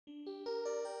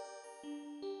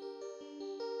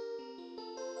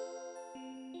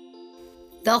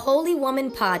The Holy Woman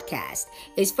podcast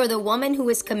is for the woman who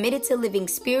is committed to living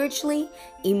spiritually,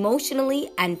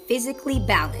 emotionally, and physically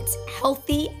balanced,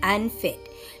 healthy, and fit.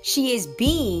 She is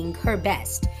being her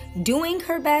best, doing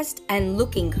her best, and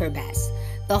looking her best.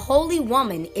 The Holy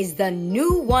Woman is the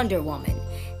new Wonder Woman.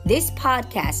 This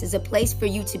podcast is a place for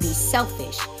you to be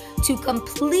selfish, to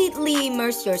completely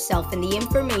immerse yourself in the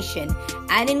information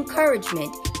and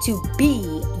encouragement to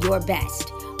be your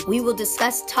best. We will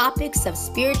discuss topics of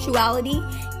spirituality,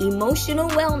 emotional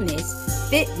wellness,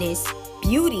 fitness,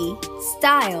 beauty,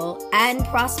 style, and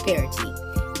prosperity.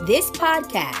 This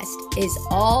podcast is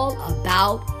all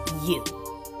about you.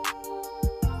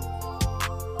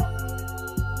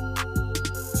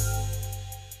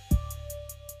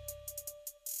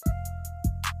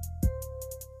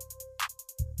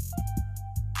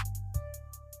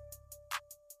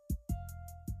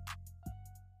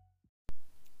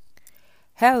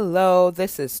 Hello,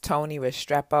 this is Tony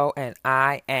Restrepo, and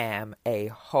I am a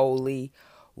holy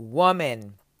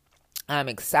woman. I'm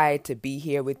excited to be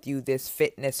here with you this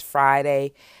Fitness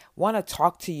Friday. Want to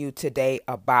talk to you today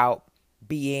about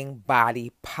being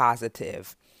body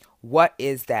positive. What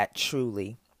is that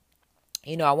truly?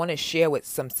 I want to share with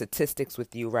some statistics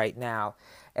with you right now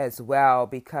as well,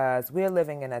 because we're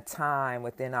living in a time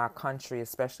within our country,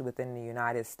 especially within the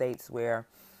United States, where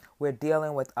we're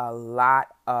dealing with a lot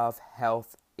of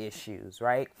health issues,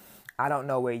 right? I don't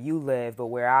know where you live, but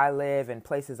where I live and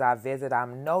places I visit,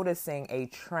 I'm noticing a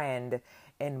trend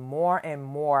in more and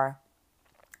more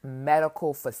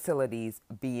medical facilities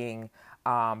being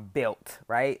built,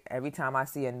 right? Every time I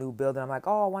see a new building, I'm like,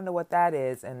 oh, I wonder what that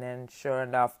is. And then sure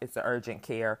enough, it's an urgent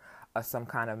care or some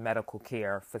kind of medical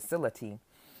care facility.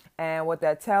 And what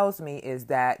that tells me is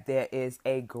that there is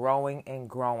a growing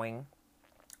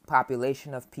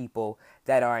population of people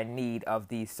that are in need of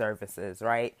these services,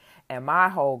 right? And my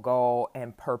whole goal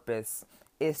and purpose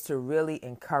is to really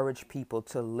encourage people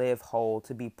to live whole,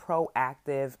 to be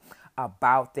proactive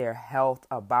about their health,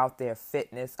 about their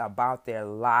fitness, about their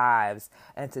lives,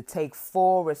 and to take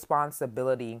full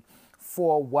responsibility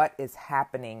for what is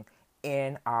happening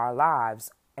in our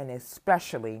lives, and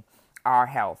especially our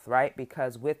health, right?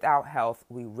 Because without health,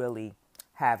 we really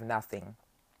have nothing.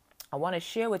 I want to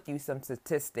share with you some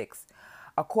statistics.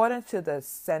 According to the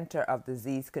Center of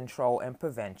Disease Control and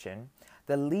Prevention,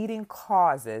 the leading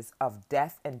causes of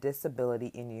death and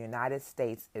disability in the United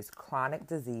States is chronic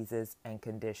diseases and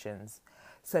conditions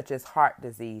such as heart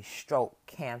disease, stroke,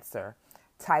 cancer,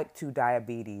 type 2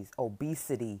 diabetes,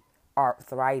 obesity,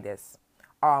 arthritis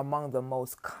are among the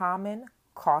most common,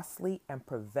 costly, and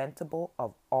preventable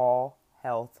of all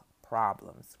health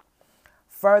problems.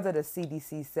 Further, the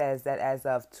CDC says that as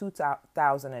of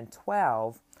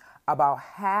 2012, about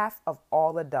half of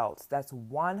all adults, that's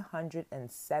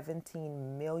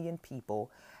 117 million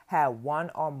people, had one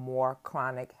or more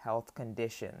chronic health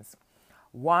conditions.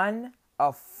 1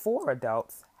 of 4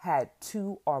 adults had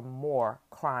 2 or more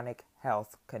chronic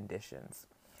health conditions.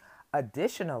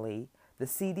 Additionally, the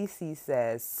CDC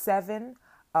says 7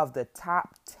 of the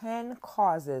top 10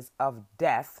 causes of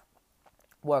death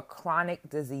were chronic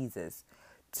diseases.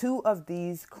 2 of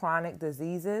these chronic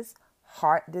diseases,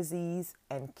 heart disease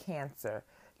and cancer,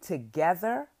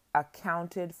 together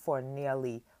accounted for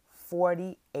nearly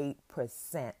 48%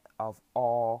 of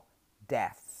all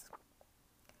deaths.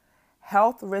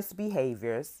 Health risk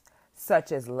behaviors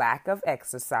such as lack of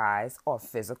exercise or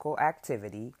physical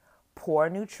activity, poor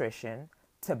nutrition,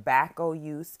 tobacco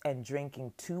use, and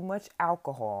drinking too much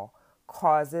alcohol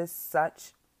causes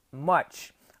such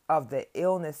much of the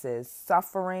illnesses,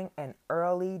 suffering, and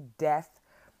early death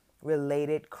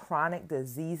related chronic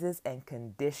diseases and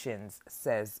conditions,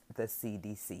 says the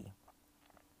CDC.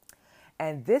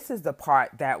 And this is the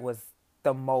part that was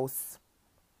the most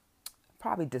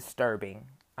probably disturbing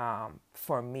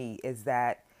for me, is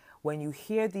that when you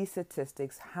hear these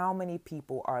statistics, how many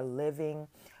people are living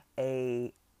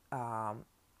a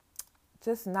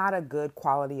just not a good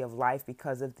quality of life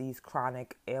because of these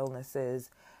chronic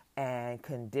illnesses and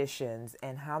conditions,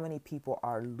 and how many people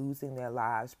are losing their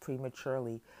lives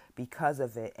prematurely because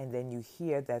of it. And then you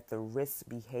hear that the risk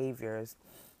behaviors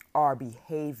are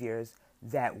behaviors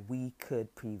that we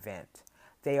could prevent.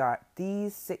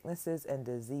 These sicknesses and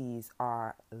disease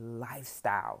are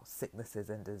lifestyle sicknesses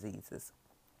and diseases.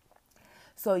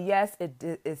 So yes,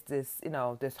 it's this,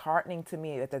 disheartening to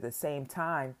me, but at the same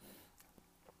time,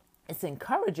 it's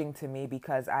encouraging to me,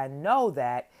 because I know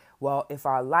that, well, if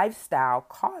our lifestyle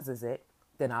causes it,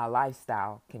 then our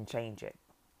lifestyle can change it.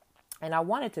 And I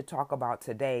wanted to talk about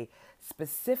today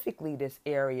specifically this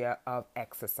area of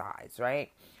exercise,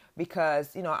 right?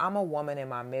 Because, I'm a woman in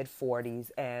my mid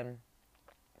 40s, and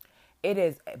it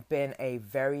has been a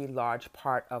very large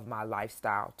part of my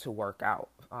lifestyle to work out.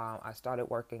 I started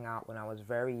working out when I was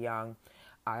very young.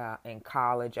 In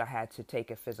college, I had to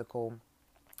take a physical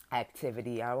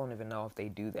activity. I don't even know if they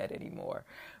do that anymore,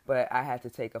 but I had to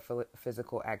take a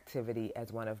physical activity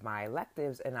as one of my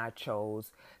electives, and I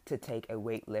chose to take a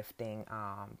weightlifting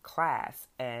class,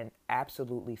 and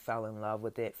absolutely fell in love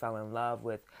with it, fell in love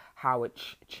with how it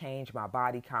changed my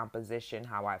body composition,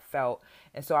 how I felt.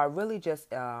 And so I really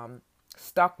just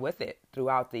stuck with it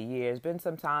throughout the years. Been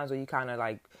some times where you kind of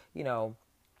like,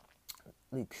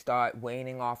 start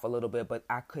waning off a little bit, but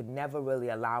I could never really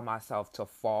allow myself to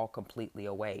fall completely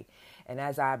away. And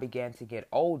as I began to get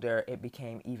older, it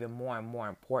became even more and more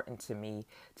important to me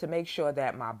to make sure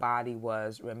that my body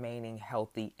was remaining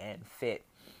healthy and fit.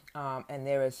 And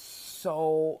there is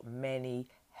so many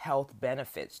health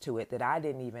benefits to it that I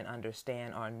didn't even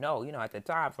understand or know. At the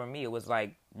time for me, it was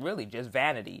like really just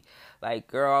vanity. Like,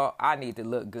 girl, I need to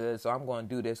look good, so I'm going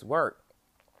to do this work.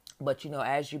 But,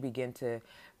 as you begin to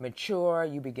mature,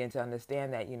 you begin to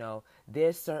understand that,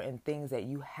 there's certain things that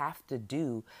you have to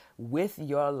do with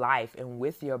your life and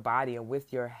with your body and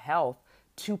with your health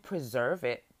to preserve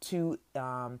it, to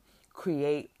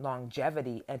create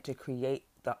longevity and to create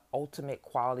the ultimate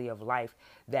quality of life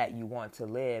that you want to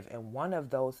live. And one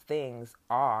of those things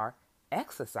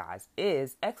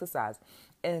is exercise,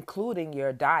 including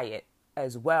your diet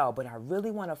as well. But I really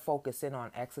want to focus in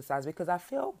on exercise because I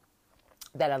feel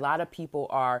that a lot of people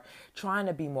are trying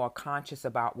to be more conscious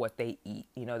about what they eat.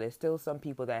 There's still some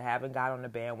people that haven't got on the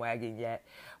bandwagon yet,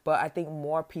 but I think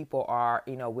more people are,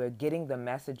 we're getting the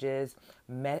messages,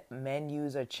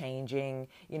 menus are changing,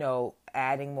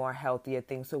 adding more healthier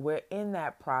things. So we're in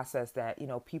that process that,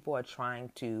 people are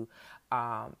trying to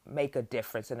make a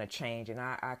difference and a change. And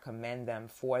I commend them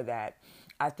for that.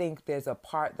 I think there's a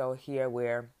part though here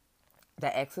where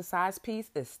the exercise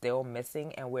piece is still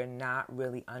missing, and we're not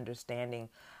really understanding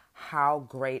how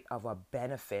great of a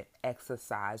benefit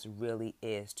exercise really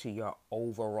is to your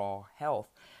overall health,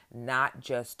 not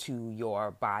just to your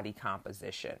body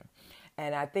composition.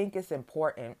 And I think it's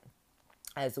important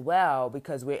as well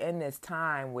because we're in this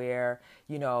time where,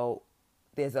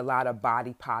 there's a lot of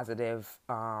body positive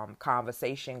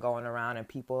conversation going around, and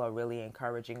people are really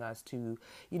encouraging us to,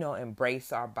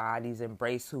 embrace our bodies,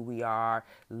 embrace who we are,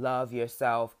 love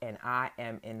yourself. And I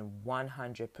am in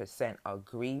 100%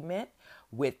 agreement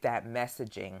with that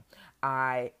messaging.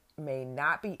 I may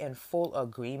not be in full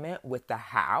agreement with the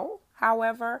how,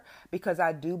 however, because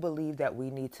I do believe that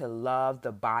we need to love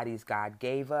the bodies God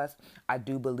gave us. I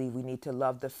do believe we need to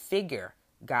love the figure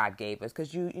God gave us,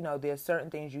 because there's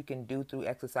certain things you can do through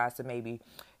exercise to maybe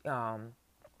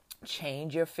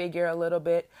change your figure a little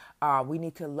bit. We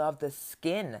need to love the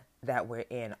skin that we're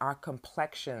in, our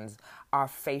complexions, our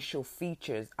facial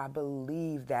features. I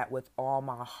believe that with all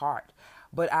my heart.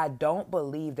 But I don't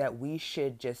believe that we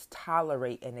should just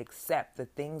tolerate and accept the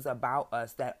things about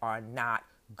us that are not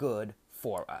good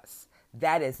for us.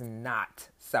 That is not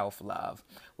self-love.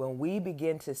 When we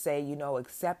begin to say,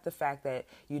 accept the fact that,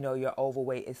 you're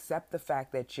overweight, accept the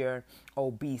fact that you're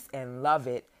obese and love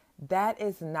it, that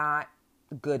is not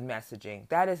good messaging.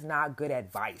 That is not good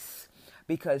advice.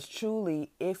 Because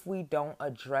truly, if we don't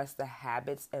address the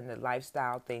habits and the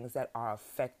lifestyle things that are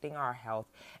affecting our health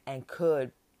and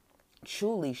could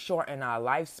truly shorten our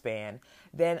lifespan,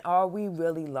 then are we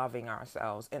really loving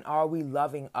ourselves? And are we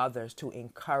loving others to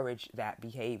encourage that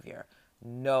behavior?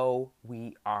 No,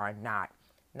 we are not.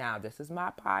 Now, this is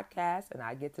my podcast, and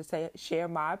I get to share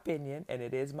my opinion, and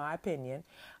it is my opinion,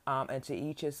 and to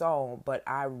each his own. But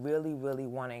I really, really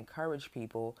want to encourage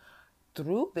people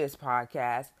through this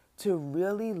podcast to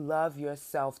really love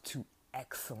yourself to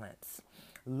excellence.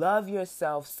 Love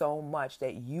yourself so much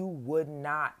that you would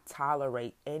not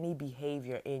tolerate any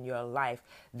behavior in your life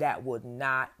that would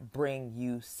not bring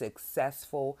you a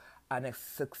successful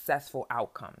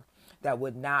outcome, that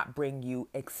would not bring you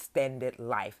extended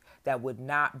life, that would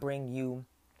not bring you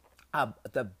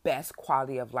the best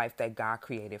quality of life that God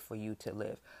created for you to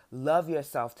live. Love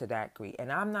yourself to that degree.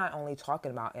 And I'm not only talking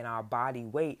about in our body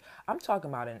weight, I'm talking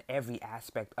about in every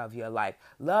aspect of your life.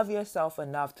 Love yourself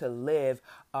enough to live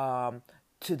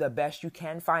to the best you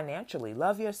can financially.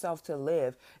 Love yourself to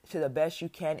live to the best you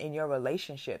can in your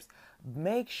relationships.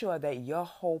 Make sure that your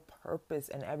whole purpose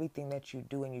and everything that you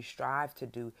do and you strive to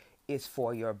do is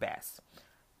for your best.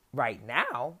 Right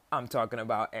now, I'm talking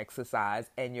about exercise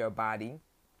and your body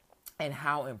and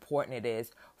how important it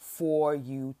is for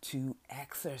you to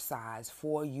exercise,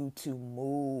 for you to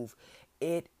move.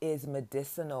 It is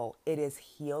medicinal. It is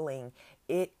healing.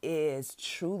 It is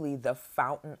truly the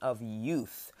fountain of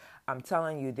youth. I'm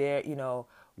telling you, there,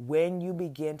 when you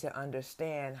begin to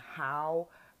understand how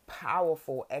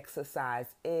powerful exercise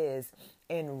is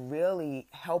in really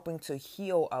helping to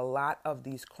heal a lot of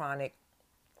these chronic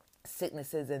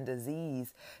sicknesses and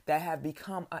disease that have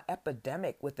become an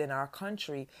epidemic within our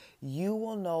country, you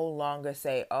will no longer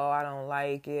say, oh, I don't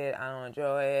like it, I don't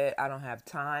enjoy it, I don't have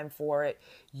time for it.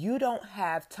 You don't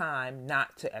have time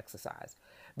not to exercise,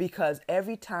 because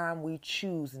every time we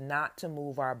choose not to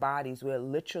move our bodies, we're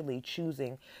literally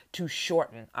choosing to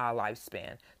shorten our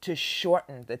lifespan, to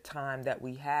shorten the time that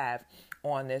we have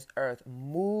on this earth.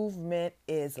 Movement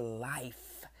is life.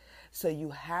 So you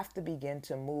have to begin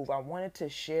to move. I wanted to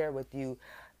share with you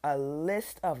a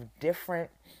list of different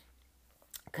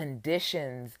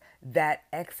conditions that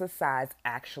exercise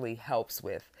actually helps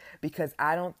with, because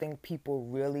I don't think people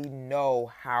really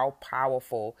know how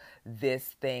powerful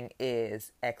this thing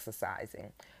is,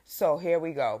 exercising. So here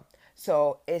we go.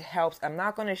 So it helps. I'm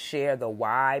not going to share the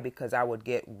why, because this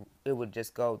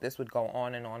would go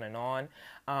on and on and on.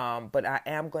 But I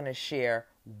am going to share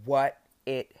what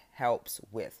it helps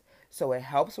with. So it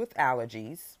helps with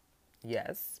allergies.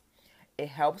 Yes. It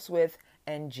helps with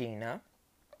angina,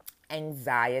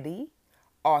 anxiety,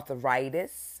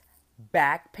 arthritis,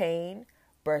 back pain,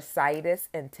 bursitis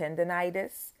and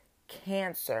tendinitis,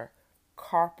 cancer,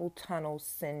 carpal tunnel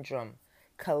syndrome,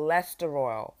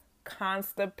 cholesterol,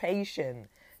 constipation,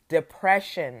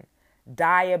 depression,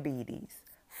 diabetes,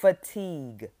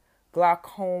 fatigue,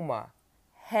 glaucoma,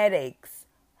 headaches,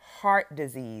 heart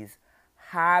disease,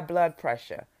 high blood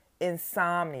pressure,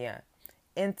 insomnia,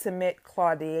 intermittent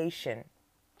claudication,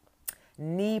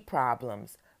 knee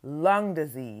problems, lung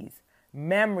disease,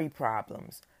 memory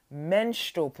problems,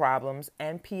 menstrual problems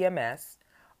and PMS,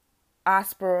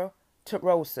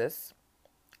 osteoporosis,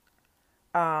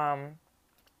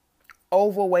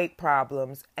 overweight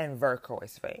problems, and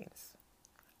varicose veins.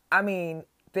 I mean,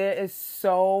 there is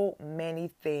so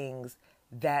many things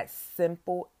that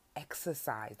simple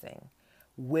exercising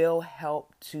will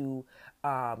help to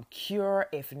cure,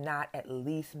 if not at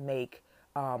least make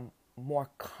more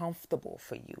comfortable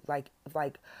for you. Like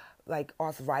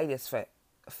arthritis,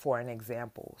 for an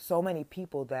example. So many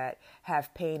people that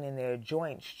have pain in their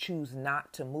joints choose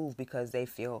not to move because they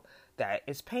feel that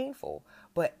it's painful.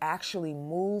 But actually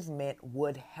movement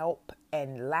would help,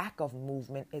 and lack of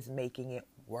movement is making it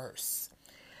worse.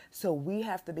 So we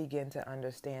have to begin to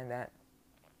understand that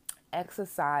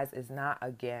exercise is not,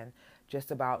 again,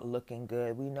 just about looking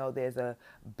good. We know there's a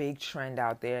big trend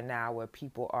out there now where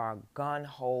people are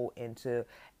gun-ho into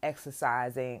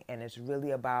exercising, and it's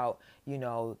really about,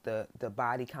 the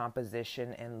body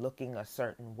composition and looking a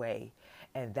certain way.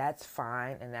 And that's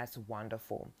fine and that's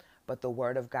wonderful. But the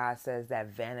Word of God says that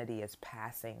vanity is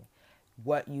passing.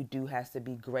 What you do has to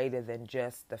be greater than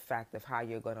just the fact of how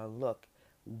you're going to look.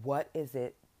 What is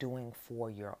it doing for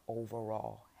your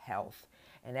overall health?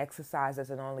 And exercise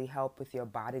doesn't only help with your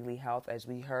bodily health. As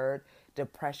we heard,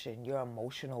 depression, your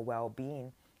emotional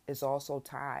well-being is also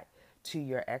tied to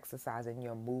your exercise and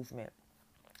your movement.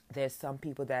 There's some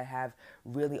people that have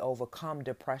really overcome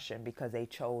depression because they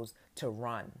chose to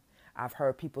run. I've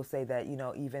heard people say that,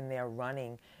 even their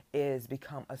running is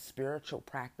become a spiritual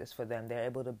practice for them. They're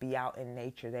able to be out in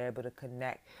nature. They're able to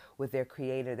connect with their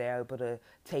Creator. They're able to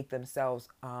take themselves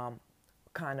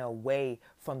kind of away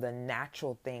from the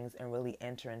natural things and really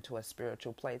enter into a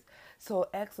spiritual place. So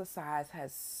exercise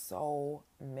has so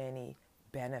many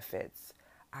benefits.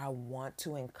 I want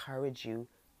to encourage you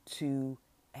to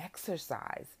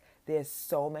exercise. There's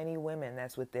so many women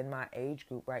that's within my age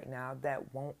group right now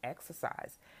that won't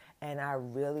exercise. And I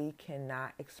really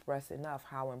cannot express enough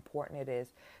how important it is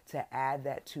to add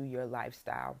that to your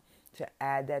lifestyle, to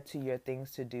add that to your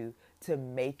things to do, to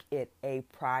make it a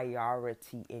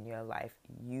priority in your life.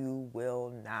 You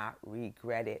will not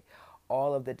regret it.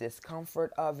 All of the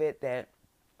discomfort of it that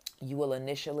you will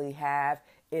initially have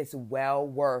is well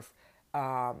worth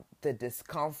the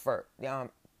discomfort.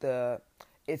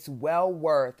 It's well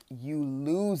worth you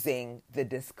losing the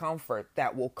discomfort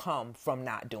that will come from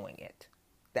not doing it.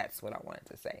 That's what I wanted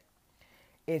to say.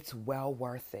 It's well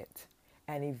worth it.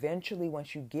 And eventually,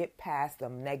 once you get past the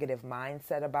negative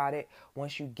mindset about it,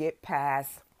 once you get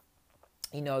past,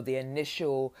 the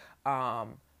initial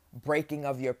breaking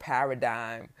of your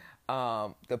paradigm,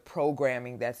 the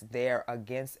programming that's there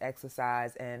against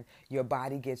exercise, and your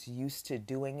body gets used to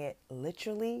doing it,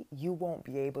 literally, you won't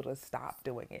be able to stop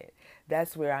doing it.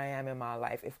 That's where I am in my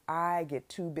life. If I get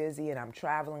too busy and I'm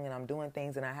traveling and I'm doing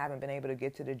things and I haven't been able to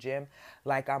get to the gym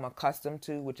like I'm accustomed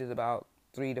to, which is about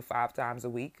 3 to 5 times a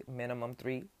week, minimum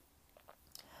 3,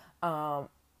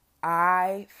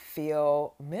 I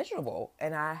feel miserable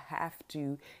and I have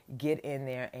to get in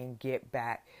there and get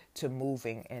back to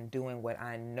moving and doing what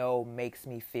I know makes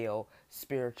me feel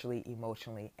spiritually,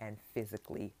 emotionally, and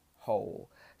physically whole.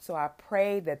 So I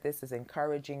pray that this is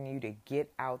encouraging you to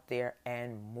get out there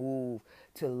and move,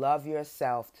 to love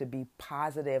yourself, to be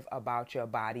positive about your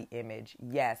body image.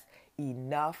 Yes,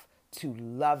 enough to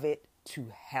love it to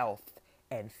health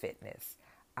and fitness.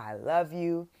 I love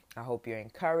you. I hope you're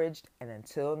encouraged. And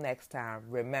until next time,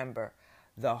 remember,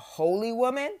 the Holy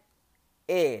Woman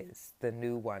is the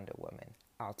new Wonder Woman.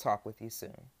 I'll talk with you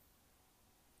soon.